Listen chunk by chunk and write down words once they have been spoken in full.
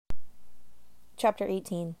Chapter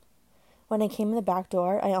 18. When I came in the back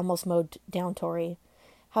door, I almost mowed down Tori.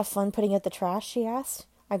 "Have fun putting out the trash?" she asked.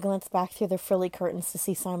 I glanced back through the frilly curtains to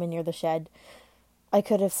see Simon near the shed. I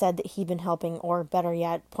could have said that he'd been helping, or, better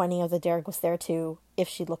yet, pointing out that Derek was there too, if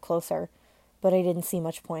she'd looked closer. But I didn't see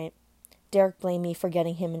much point. Derek blamed me for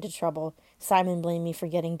getting him into trouble. Simon blamed me for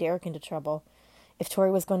getting Derek into trouble. If Tori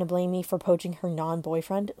was going to blame me for poaching her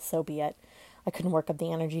non-boyfriend, so be it. I couldn't work up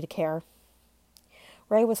the energy to care.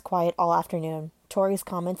 Ray was quiet all afternoon. Tori's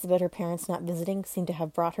comments about her parents not visiting seemed to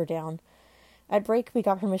have brought her down. At break, we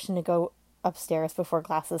got permission to go upstairs before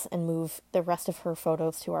classes and move the rest of her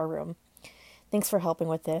photos to our room. "Thanks for helping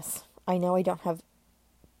with this. I know I don't have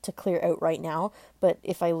to clear out right now, but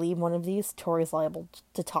if I leave one of these, Tori's liable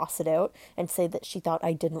to toss it out and say that she thought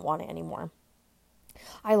I didn't want it anymore."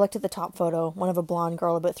 I looked at the top photo, one of a blonde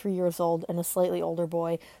girl about 3 years old and a slightly older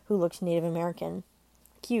boy who looked Native American.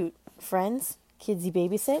 Cute. Friends? Kids you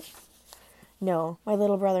babysit? No, my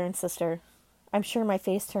little brother and sister. I'm sure my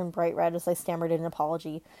face turned bright red as I stammered an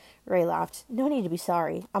apology. Ray laughed. "No need to be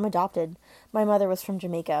sorry. I'm adopted. My mother was from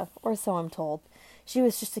Jamaica, or so I'm told. She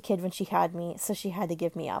was just a kid when she had me, so she had to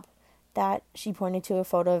give me up. That," she pointed to a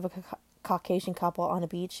photo of a Caucasian couple on a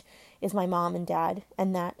beach, "is my mom and dad,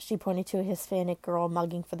 and that," she pointed to a Hispanic girl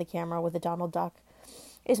mugging for the camera with a Donald Duck,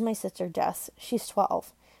 "is my sister Jess. She's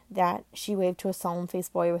 12. That," she waved to a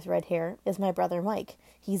solemn-faced boy with red hair, "is my brother Mike.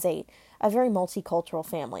 He's 8. A very multicultural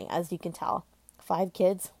family, as you can tell. 5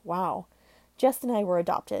 kids? Wow. Jess and I were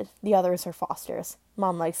adopted. The others are fosters.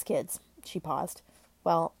 Mom likes kids." She paused.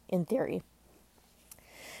 "Well, in theory."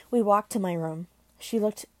 We walked to my room. She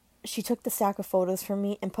took the stack of photos from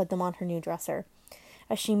me and put them on her new dresser.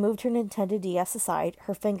 As she moved her Nintendo DS aside,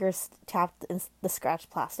 her fingers tapped the scratched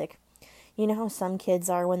plastic. You know how some kids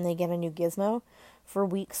are when they get a new gizmo? For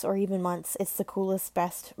weeks or even months, it's the coolest,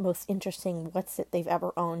 best, most interesting what's it they've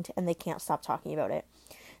ever owned, and they can't stop talking about it.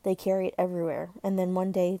 They carry it everywhere, and then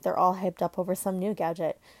one day they're all hyped up over some new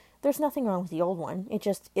gadget. There's nothing wrong with the old one. It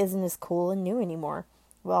just isn't as cool and new anymore.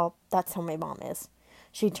 Well, that's how my mom is.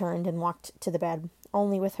 She turned and walked to the bed.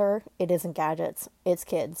 Only with her, it isn't gadgets. It's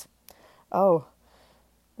kids. Oh.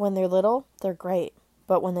 When they're little, they're great.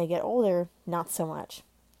 But when they get older, not so much.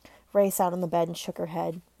 Ray sat on the bed and shook her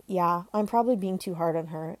head. "Yeah, I'm probably being too hard on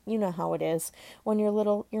her. You know how it is. When you're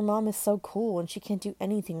little, your mom is so cool and she can't do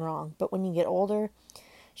anything wrong. But when you get older..."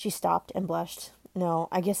 She stopped and blushed. "No,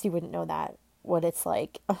 I guess you wouldn't know that. What it's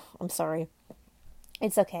like. Oh, I'm sorry."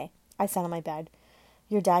 "It's okay." I sat on my bed.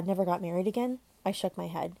 "Your dad never got married again?" I shook my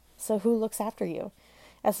head. "So who looks after you?"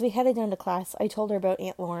 As we headed down to class, I told her about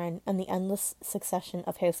Aunt Lauren and the endless succession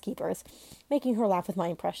of housekeepers, making her laugh with my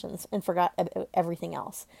impressions, and forgot about everything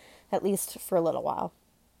else, at least for a little while.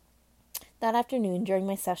 That afternoon, during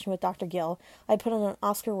my session with Dr. Gill, I put on an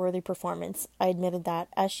Oscar-worthy performance. I admitted that,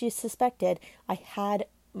 as she suspected, I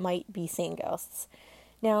might be seeing ghosts.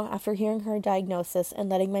 Now, after hearing her diagnosis and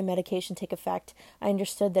letting my medication take effect, I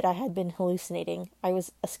understood that I had been hallucinating. I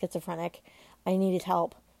was a schizophrenic. I needed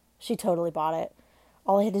help. She totally bought it.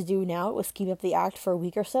 All I had to do now was keep up the act for a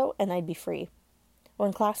week or so, and I'd be free.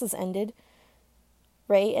 When classes ended,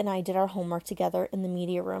 Ray and I did our homework together in the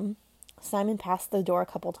media room. Simon passed the door a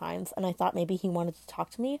couple times, and I thought maybe he wanted to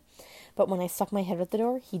talk to me, but when I stuck my head at the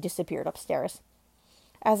door, he disappeared upstairs.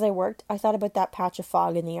 As I worked, I thought about that patch of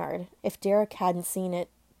fog in the yard. If Derek hadn't seen it,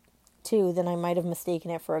 too, then I might have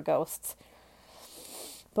mistaken it for a ghost's.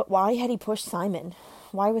 But why had he pushed Simon?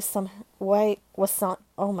 Oh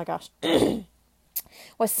my gosh.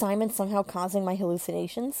 Was Simon somehow causing my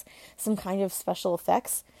hallucinations? Some kind of special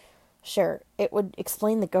effects? Sure, it would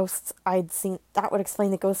explain the ghosts I'd seen. That would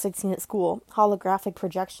explain the ghosts I'd seen at school. Holographic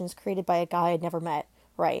projections created by a guy I'd never met.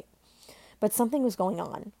 Right. But something was going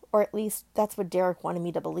on. Or at least, that's what Derek wanted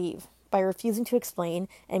me to believe. By refusing to explain,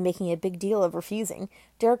 and making a big deal of refusing,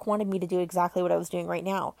 Derek wanted me to do exactly what I was doing right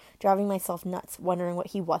now, driving myself nuts, wondering what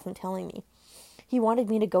he wasn't telling me. He wanted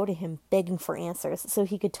me to go to him, begging for answers, so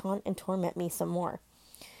he could taunt and torment me some more.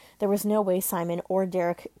 There was no way Simon or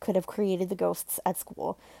Derek could have created the ghosts at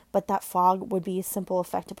school, but that fog would be a simple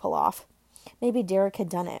effect to pull off. Maybe Derek had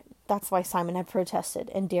done it. That's why Simon had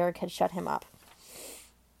protested, and Derek had shut him up.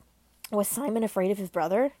 Was Simon afraid of his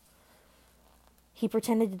brother? He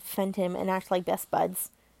pretended to defend him and act like best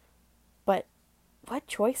buds. But what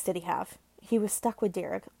choice did he have? He was stuck with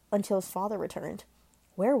Derek until his father returned.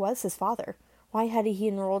 Where was his father? Why had he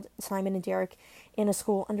enrolled Simon and Derek in a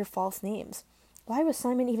school under false names? Why was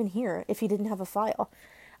Simon even here if he didn't have a file?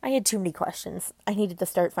 I had too many questions. I needed to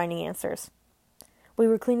start finding answers. We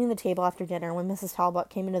were cleaning the table after dinner when Mrs. Talbot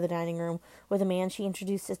came into the dining room with a man she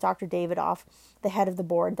introduced as Dr. Davidoff, the head of the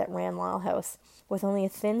board that ran Lyle House, with only a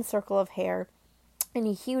thin circle of hair and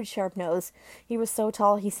a huge sharp nose. He was so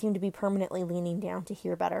tall he seemed to be permanently leaning down to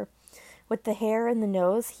hear better. With the hair and the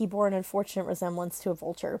nose, he bore an unfortunate resemblance to a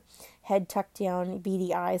vulture, head tucked down,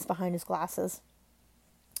 beady eyes behind his glasses.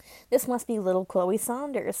 This must be little Chloe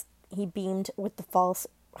Saunders. He beamed with the false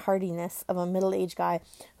heartiness of a middle-aged guy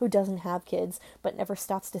who doesn't have kids, but never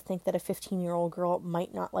stops to think that a 15-year-old girl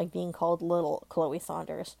might not like being called little Chloe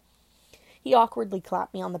Saunders. He awkwardly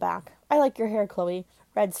clapped me on the back. "I like your hair, Chloe.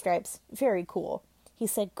 Red stripes. Very cool." He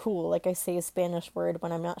said cool like I say a Spanish word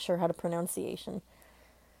when I'm not sure how to pronunciation.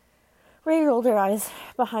 Ray rolled her eyes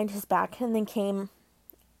behind his back and then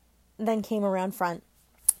came around front.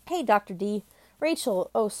 "Hey, Dr. D. Rachel,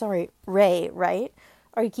 oh sorry, Ray, right?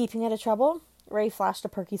 Are you keeping out of trouble?" Ray flashed a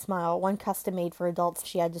perky smile, one custom made for adults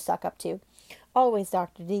she had to suck up to. "Always,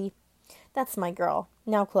 Dr. D." "That's my girl.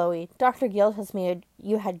 Now, Chloe, Dr. Gill has made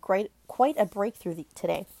you had quite a breakthrough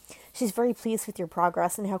today. She's very pleased with your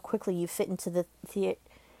progress and how quickly you fit into the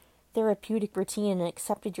therapeutic routine and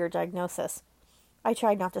accepted your diagnosis." I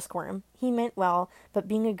tried not to squirm. He meant well, but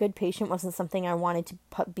being a good patient wasn't something I wanted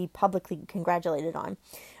to be publicly congratulated on,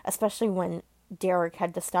 especially when Derek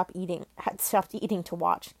had stopped eating to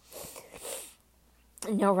watch.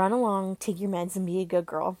 "Now run along, take your meds, and be a good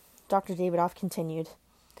girl," Dr. Davidoff continued.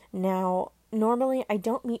 "Now, normally I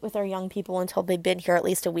don't meet with our young people until they've been here at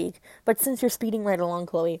least a week, but since you're speeding right along,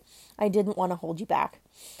 Chloe, I didn't want to hold you back.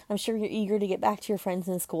 I'm sure you're eager to get back to your friends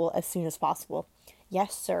in school as soon as possible."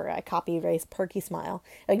 "Yes, sir," I copied Ray's perky smile,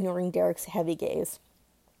 ignoring Derek's heavy gaze.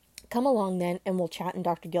 "Come along, then, and we'll chat in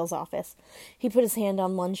Dr. Gill's office." He put his hand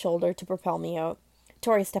on one shoulder to propel me out.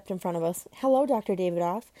 Tori stepped in front of us. "Hello, Dr.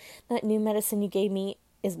 Davidoff. That new medicine you gave me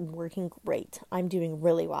is working great. I'm doing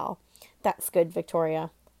really well." "That's good,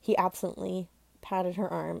 Victoria." He absently patted her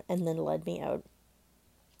arm and then led me out.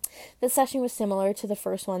 The session was similar to the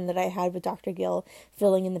first one that I had with Dr. Gill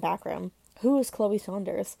filling in the background. Who was Chloe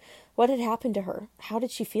Saunders? What had happened to her? How did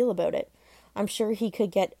she feel about it? I'm sure he could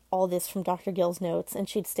get all this from Dr. Gill's notes, and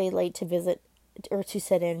she'd stay late to visit or to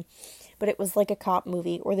sit in. But it was like a cop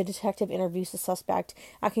movie where the detective interviews the suspect,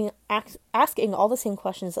 asking all the same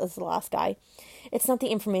questions as the last guy. It's not the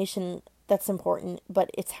information that's important, but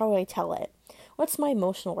it's how I tell it. What's my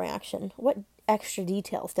emotional reaction? What extra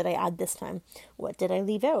details did I add this time? What did I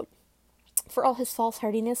leave out? For all his false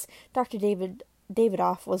heartiness, Dr.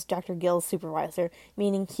 Davidoff was Dr. Gill's supervisor,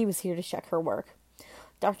 meaning he was here to check her work.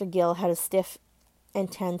 Dr. Gill had a stiff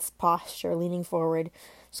and tense posture, leaning forward,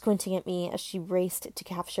 squinting at me as she raced to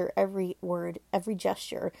capture every word, every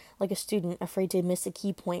gesture, like a student afraid to miss a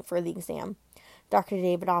key point for the exam. Dr.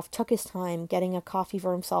 Davidoff took his time, getting a coffee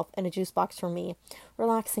for himself and a juice box for me,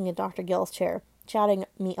 relaxing in Dr. Gill's chair, chatting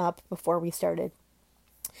me up before we started.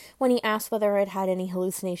 When he asked whether I'd had any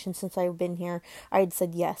hallucinations since I'd been here, I had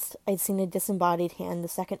said yes. I'd seen a disembodied hand the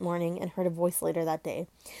second morning and heard a voice later that day.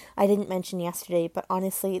 I didn't mention yesterday, but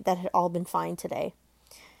honestly, that had all been fine today.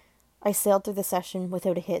 I sailed through the session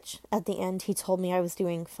without a hitch. At the end, he told me I was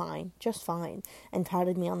doing fine, just fine, and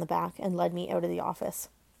patted me on the back and led me out of the office.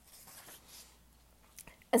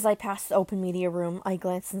 As I passed the open media room, I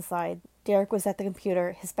glanced inside. Derek was at the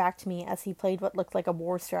computer, his back to me, as he played what looked like a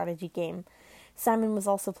war strategy game. Simon was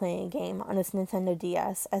also playing a game on his Nintendo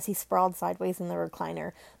DS as he sprawled sideways in the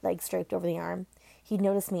recliner, legs draped over the arm. He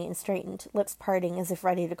noticed me and straightened, lips parting as if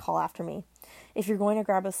ready to call after me. "If you're going to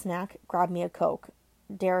grab a snack, grab me a Coke,"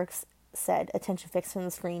 Derek said, attention fixed on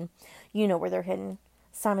the screen. "You know where they're hidden."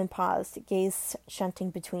 Simon paused, gaze shunting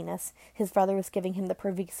between us. His brother was giving him the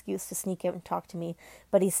perfect excuse to sneak out and talk to me,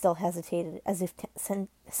 but he still hesitated, as if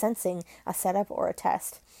sensing a setup or a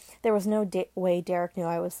test. There was no way Derek knew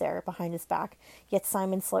I was there, behind his back, yet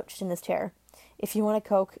Simon slouched in his chair. "If you want a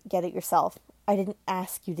Coke, get it yourself. I didn't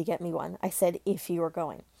ask you to get me one. I said if you were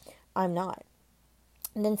going." "I'm not."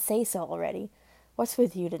 "And then say so already. What's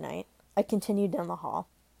with you tonight?" I continued down the hall.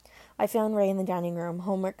 I found Ray in the dining room,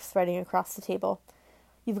 homework spreading across the table.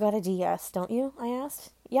 "You've got a DS, don't you?" I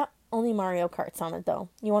asked. "Yep, only Mario Kart's on it, though.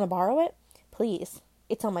 You want to borrow it?" "Please.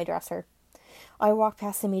 It's on my dresser." I walked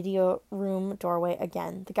past the media room doorway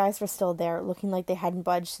again. The guys were still there, looking like they hadn't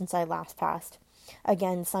budged since I last passed.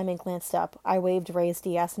 Again, Simon glanced up. I waved Ray's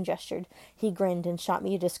DS and gestured. He grinned and shot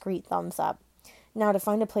me a discreet thumbs up. Now to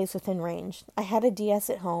find a place within range. I had a DS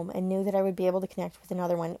at home and knew that I would be able to connect with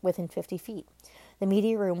another one within 50 feet. The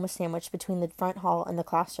media room was sandwiched between the front hall and the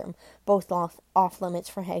classroom, both off limits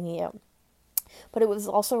for hanging out. But it was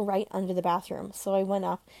also right under the bathroom, so I went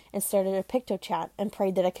up and started a PictoChat and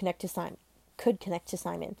prayed that I could connect to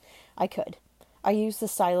Simon. I could. I used the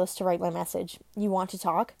stylus to write my message. "You want to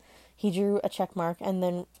talk?" He drew a check mark and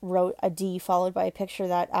then wrote a D followed by a picture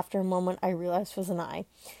that, after a moment, I realized was an I.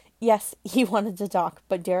 Yes, he wanted to talk,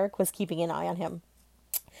 but Derek was keeping an eye on him.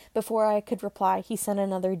 Before I could reply, he sent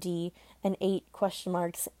another D and 8 question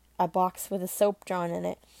marks, a box with a soap drawn in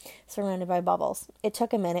it, surrounded by bubbles. It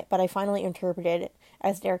took a minute, but I finally interpreted it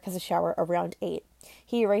as Derek has a shower around 8.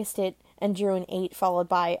 He erased it and drew an 8 followed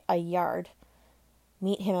by a yard.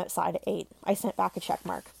 Meet him outside at 8. I sent back a check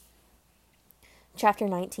mark. Chapter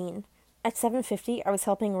 19. At 7:50, I was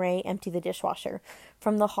helping Ray empty the dishwasher.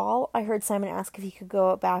 From the hall, I heard Simon ask if he could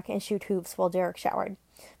go out back and shoot hoops while Derek showered.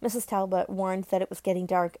 Mrs. Talbot warned that it was getting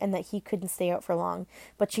dark and that he couldn't stay out for long,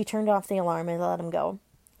 but she turned off the alarm and let him go.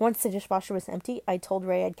 Once the dishwasher was empty, I told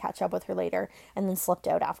Ray I'd catch up with her later, and then slipped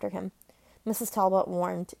out after him. Mrs. Talbot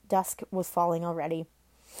warned dusk was falling already.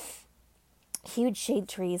 Huge shade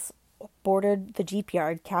trees bordered the jeep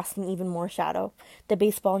yard, casting even more shadow. The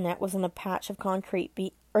basketball net was on a patch of concrete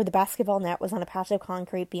beyond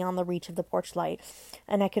the reach of the porch light,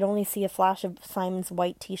 and I could only see a flash of Simon's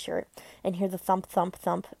white t-shirt and hear the thump, thump,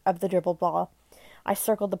 thump of the dribbled ball. I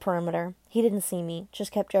circled the perimeter. He didn't see me,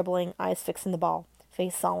 just kept dribbling, eyes fixing the ball,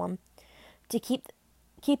 face solemn.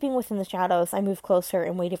 Keeping within the shadows, I moved closer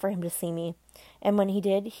and waited for him to see me, and when he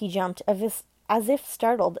did, he jumped as if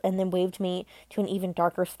startled, and then waved me to an even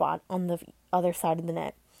darker spot on the other side of the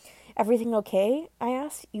net. "Everything okay?" I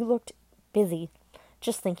asked. "You looked busy."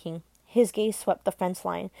 "Just thinking." His gaze swept the fence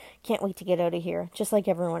line. "Can't wait to get out of here, just like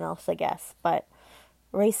everyone else, I guess. But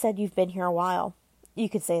Ray said you've been here a while." "You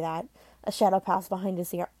could say that." A shadow passed behind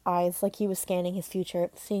his eyes, like he was scanning his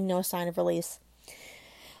future, seeing no sign of release.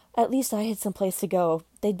 "At least I had some place to go.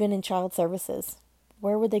 They'd been in child services.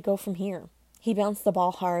 Where would they go from here?" He bounced the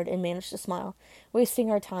ball hard and managed to smile.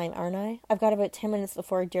 "Wasting our time, aren't I? I've got about 10 minutes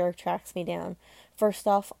before Derek tracks me down. First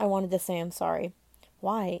off, I wanted to say I'm sorry."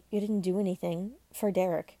 "Why? You didn't do anything for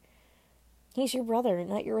Derek." "He's your brother,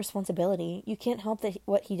 not your responsibility. You can't help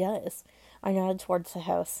what he does." I nodded towards the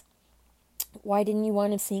house. "Why didn't you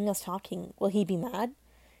want him seeing us talking? Will he be mad?"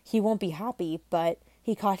 "He won't be happy, but..."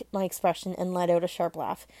 He caught my expression and let out a sharp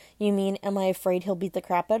laugh. "You mean, am I afraid he'll beat the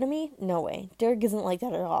crap out of me? No way. Derek isn't like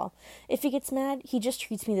that at all. If he gets mad, he just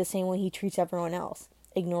treats me the same way he treats everyone else.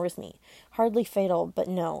 Ignores me. Hardly fatal, but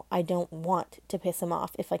no, I don't want to piss him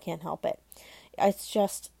off if I can't help it. It's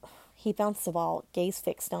just..." He bounced the ball, gaze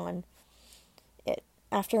fixed on it.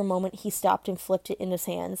 After a moment, he stopped and flipped it in his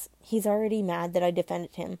hands. "He's already mad that I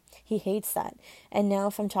defended him. He hates that. And now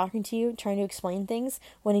if I'm talking to you, trying to explain things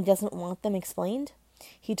when he doesn't want them explained..."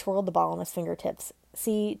 He twirled the ball on his fingertips.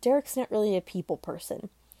 "See, Derek's not really a people person."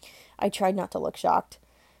 I tried not to look shocked.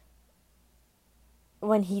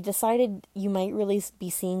 "When he decided you might really be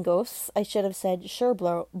seeing ghosts, I should have said, 'Sure,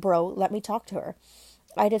 bro, let me talk to her.'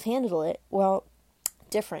 I'd have handled it, well,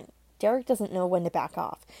 different. Derek doesn't know when to back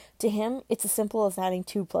off. To him, it's as simple as adding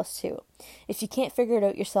 2 plus 2. If you can't figure it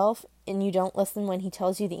out yourself, and you don't listen when he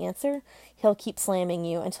tells you the answer, he'll keep slamming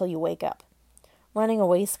you until you wake up. Running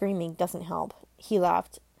away screaming doesn't help." He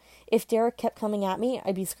laughed. "If Derek kept coming at me,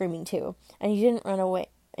 I'd be screaming too. And you didn't run away.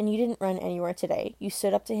 And you didn't run anywhere today. You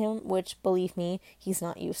stood up to him, which, believe me, he's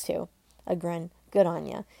not used to." A grin. "Good on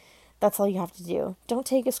ya. That's all you have to do. Don't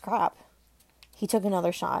take his crap." He took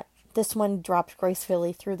another shot. This one dropped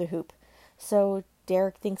gracefully through the hoop. "So,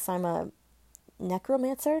 Derek thinks I'm a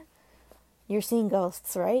necromancer? You're seeing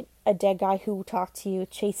ghosts, right? A dead guy who talked to you,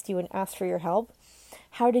 chased you, and asked for your help?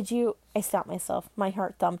 How did you..." I stopped myself. My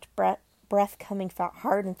heart thumped, breath coming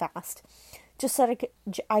hard and fast.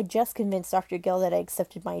 I just convinced Dr. Gill that I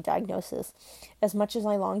accepted my diagnosis. As much as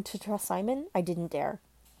I longed to trust Simon, I didn't dare.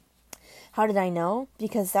 How did I know?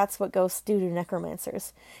 Because that's what ghosts do to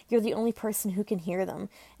necromancers. You're the only person who can hear them,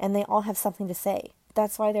 and they all have something to say.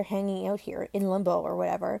 That's why they're hanging out here, in limbo or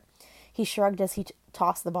whatever. He shrugged as he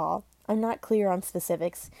tossed the ball. I'm not clear on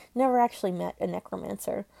specifics. Never actually met a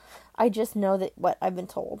necromancer. I just know that what I've been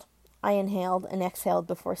told. I inhaled and exhaled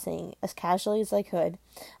before saying, as casually as I could,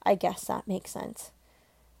 "I guess that makes sense."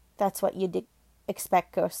 That's what you'd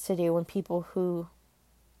expect ghosts to do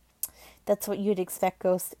That's what you'd expect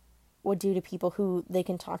ghosts would do to people who they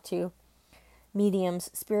can talk to. Mediums,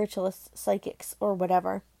 spiritualists, psychics, or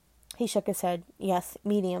whatever. He shook his head. Yes,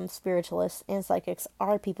 mediums, spiritualists, and psychics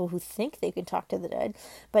are people who think they can talk to the dead,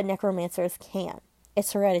 but necromancers can't.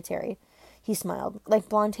 It's hereditary. He smiled. Like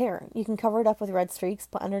blonde hair. You can cover it up with red streaks,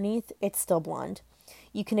 but underneath, it's still blonde.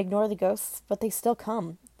 You can ignore the ghosts, but they still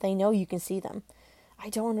come. They know you can see them. I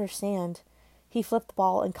don't understand. He flipped the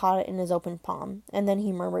ball and caught it in his open palm, and then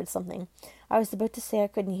he murmured something. I was about to say I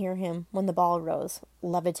couldn't hear him when the ball rose,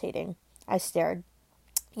 levitating. I stared.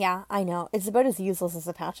 Yeah, I know. It's about as useless as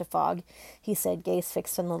a patch of fog, he said, gaze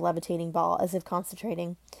fixed on the levitating ball, as if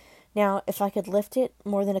concentrating. Now, if I could lift it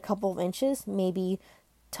more than a couple of inches, maybe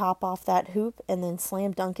top off that hoop and then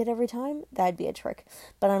slam dunk it every time, that'd be a trick.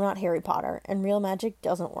 But I'm not Harry Potter, and real magic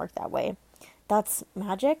doesn't work that way. That's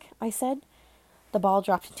magic, I said. The ball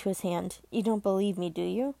dropped into his hand. You don't believe me, do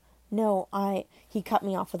you? No, He cut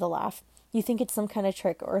me off with a laugh. You think it's some kind of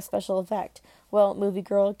trick or a special effect. Well, movie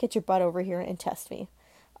girl, get your butt over here and test me.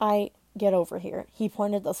 Get over here. He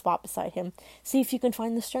pointed at the spot beside him. See if you can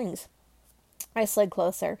find the strings. I slid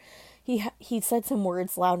closer. He said some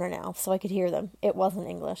words louder now, so I could hear them. It wasn't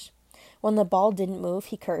English. When the ball didn't move,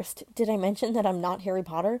 he cursed. Did I mention that I'm not Harry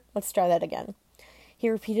Potter? Let's try that again. He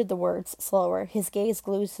repeated the words, slower, his gaze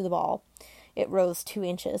glued to the ball. It rose 2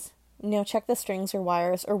 inches. Now check the strings or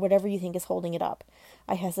wires or whatever you think is holding it up.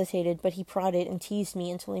 I hesitated, but he prodded and teased me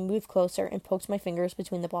until he moved closer and poked my fingers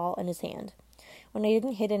between the ball and his hand. When I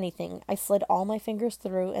didn't hit anything, I slid all my fingers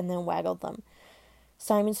through and then waggled them.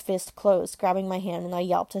 Simon's fist closed, grabbing my hand, and I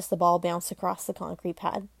yelped as the ball bounced across the concrete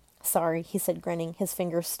pad. Sorry, he said, grinning, his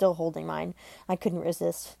fingers still holding mine. I couldn't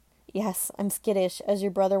resist. Yes, I'm skittish, as your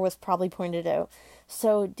brother was probably pointed out.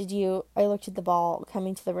 So, did you... I looked at the ball,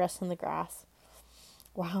 coming to the rest in the grass.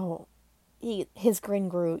 Wow. His grin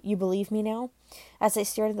grew. You believe me now? As I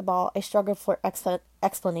stared at the ball, I struggled for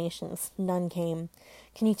explanations. None came.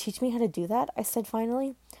 Can you teach me how to do that? I said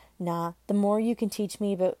finally. Nah, no more than you can teach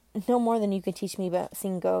me about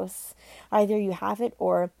seeing ghosts. Either you have it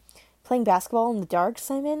or... Playing basketball in the dark,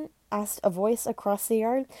 Simon? Asked a voice across the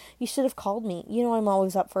yard. You should have called me. You know I'm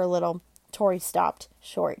always up for a little... Tori stopped,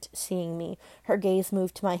 short, seeing me. Her gaze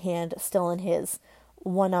moved to my hand, still in his.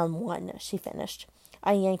 1-on-1, she finished.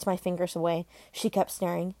 I yanked my fingers away. She kept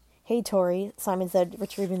staring. Hey, Tori, Simon said,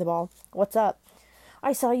 retrieving the ball. What's up?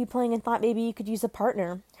 I saw you playing and thought maybe you could use a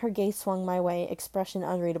partner. Her gaze swung my way, expression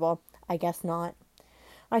unreadable. I guess not.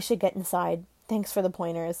 I should get inside. Thanks for the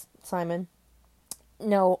pointers, Simon.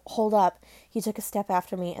 No, hold up. He took a step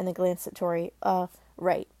after me and then glanced at Tori.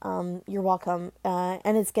 Right. You're welcome.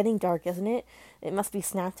 And it's getting dark, isn't it? It must be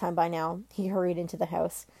snack time by now. He hurried into the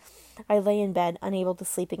house. I lay in bed, unable to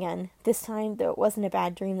sleep again. This time, though it wasn't a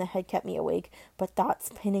bad dream that had kept me awake, but thoughts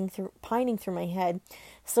pining through my head,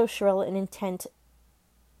 so shrill and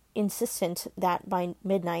insistent that by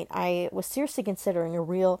midnight I was seriously considering a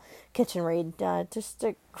real kitchen raid, just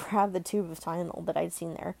to grab the tube of Tylenol that I'd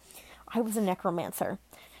seen there. I was a necromancer.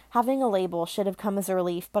 Having a label should have come as a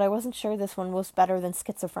relief, but I wasn't sure this one was better than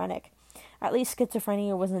schizophrenic. At least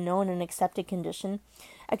schizophrenia was a known and accepted condition.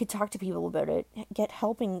 I could talk to people about it, get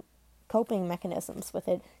coping mechanisms with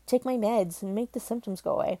it, take my meds, and make the symptoms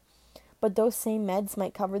go away. But those same meds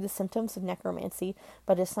might cover the symptoms of necromancy,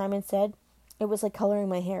 but as Simon said, it was like coloring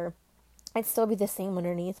my hair. I'd still be the same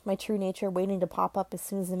underneath, my true nature waiting to pop up as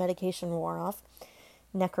soon as the medication wore off.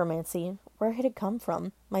 Necromancy. Where had it come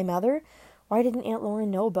from? My mother? Why didn't Aunt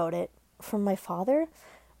Lauren know about it? From my father?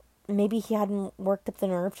 Maybe he hadn't worked up the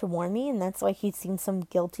nerve to warn me, and that's why he'd seen some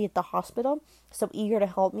guilty at the hospital, so eager to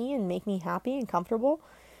help me and make me happy and comfortable.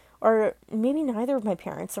 Or maybe neither of my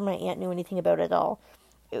parents or my aunt knew anything about it at all.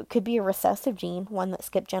 It could be a recessive gene, one that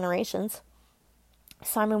skipped generations.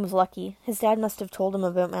 Simon was lucky. His dad must have told him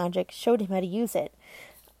about magic, showed him how to use it.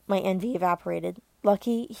 My envy evaporated.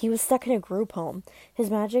 Lucky, he was stuck in a group home.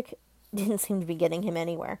 His magic didn't seem to be getting him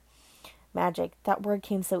anywhere. Magic, that word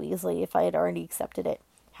came so easily if I had already accepted it.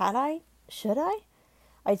 Had I? Should I?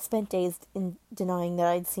 I'd spent days in denying that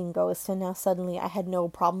I'd seen ghosts, and now suddenly I had no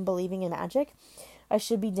problem believing in magic. I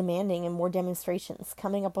should be demanding and more demonstrations,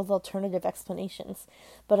 coming up with alternative explanations.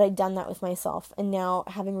 But I'd done that with myself, and now,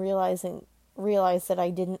 having realized that I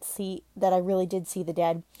really did see the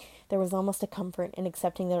dead, there was almost a comfort in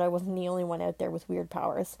accepting that I wasn't the only one out there with weird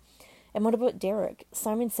powers. And what about Derek?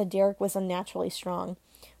 Simon said Derek was unnaturally strong.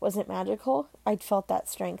 Was it magical? I'd felt that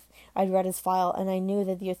strength. I'd read his file, and I knew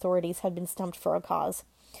that the authorities had been stumped for a cause.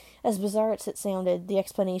 As bizarre as it sounded, the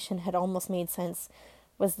explanation had almost made sense.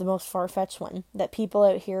 Was the most far-fetched one, that people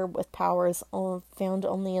out here with powers found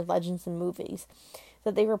only in legends and movies,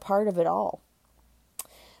 that they were part of it all.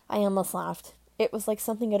 I almost laughed. It was like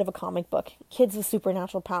something out of a comic book. Kids with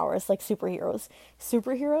supernatural powers, like superheroes.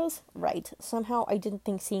 Superheroes? Right. Somehow I didn't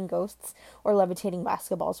think seeing ghosts or levitating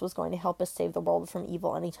basketballs was going to help us save the world from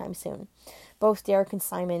evil anytime soon.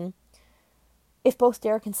 If both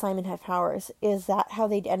Derek and Simon had powers, is that how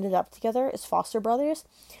they'd ended up together as foster brothers?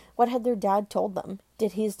 What had their dad told them?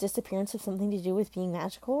 Did his disappearance have something to do with being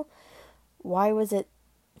magical? Why was it...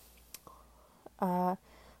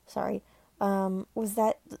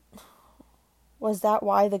 Was that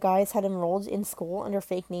why the guys had enrolled in school under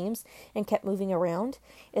fake names and kept moving around?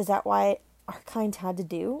 Is that why our kind had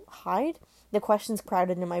to hide? The questions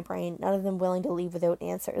crowded into my brain, none of them willing to leave without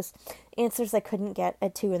answers. Answers I couldn't get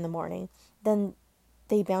at 2 a.m. Then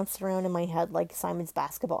They bounced around in my head like Simon's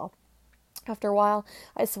basketball. After a while,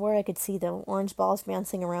 I swore I could see them, orange balls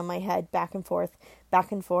bouncing around my head, back and forth,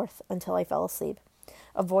 until I fell asleep.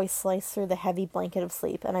 A voice sliced through the heavy blanket of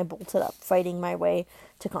sleep, and I bolted up, fighting my way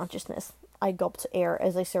to consciousness. I gulped air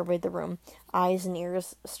as I surveyed the room, eyes and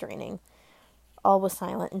ears straining. All was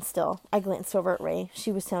silent and still. I glanced over at Ray.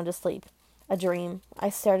 She was sound asleep. A dream. I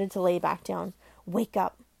started to lay back down. Wake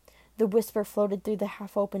up! The whisper floated through the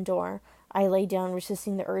half-open door. I lay down,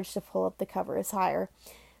 resisting the urge to pull up the covers higher.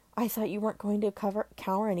 I thought you weren't going to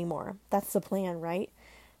cower anymore. That's the plan, right?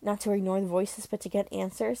 Not to ignore the voices, but to get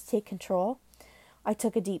answers, take control. I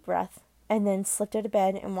took a deep breath, and then slipped out of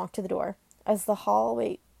bed and walked to the door. As the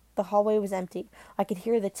hallway was empty, I could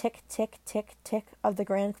hear the tick, tick, tick, tick of the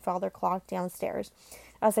grandfather clock downstairs.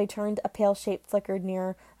 As I turned, a pale shape flickered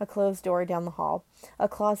near a closed door down the hall. A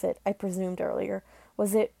closet, I presumed earlier.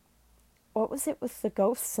 What was it with the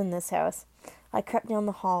ghosts in this house? I crept down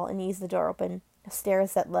the hall and eased the door open.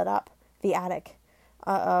 Stairs that led up. The attic.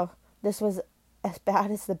 Uh-oh. This was as bad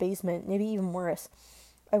as the basement, maybe even worse.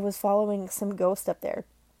 I was following some ghost up there.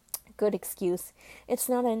 Good excuse. It's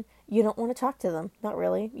not you don't want to talk to them. Not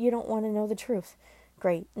really. You don't want to know the truth.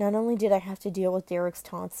 Great. Not only did I have to deal with Derek's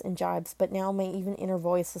taunts and jibes, but now my even inner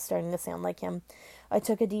voice was starting to sound like him. I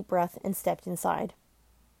took a deep breath and stepped inside.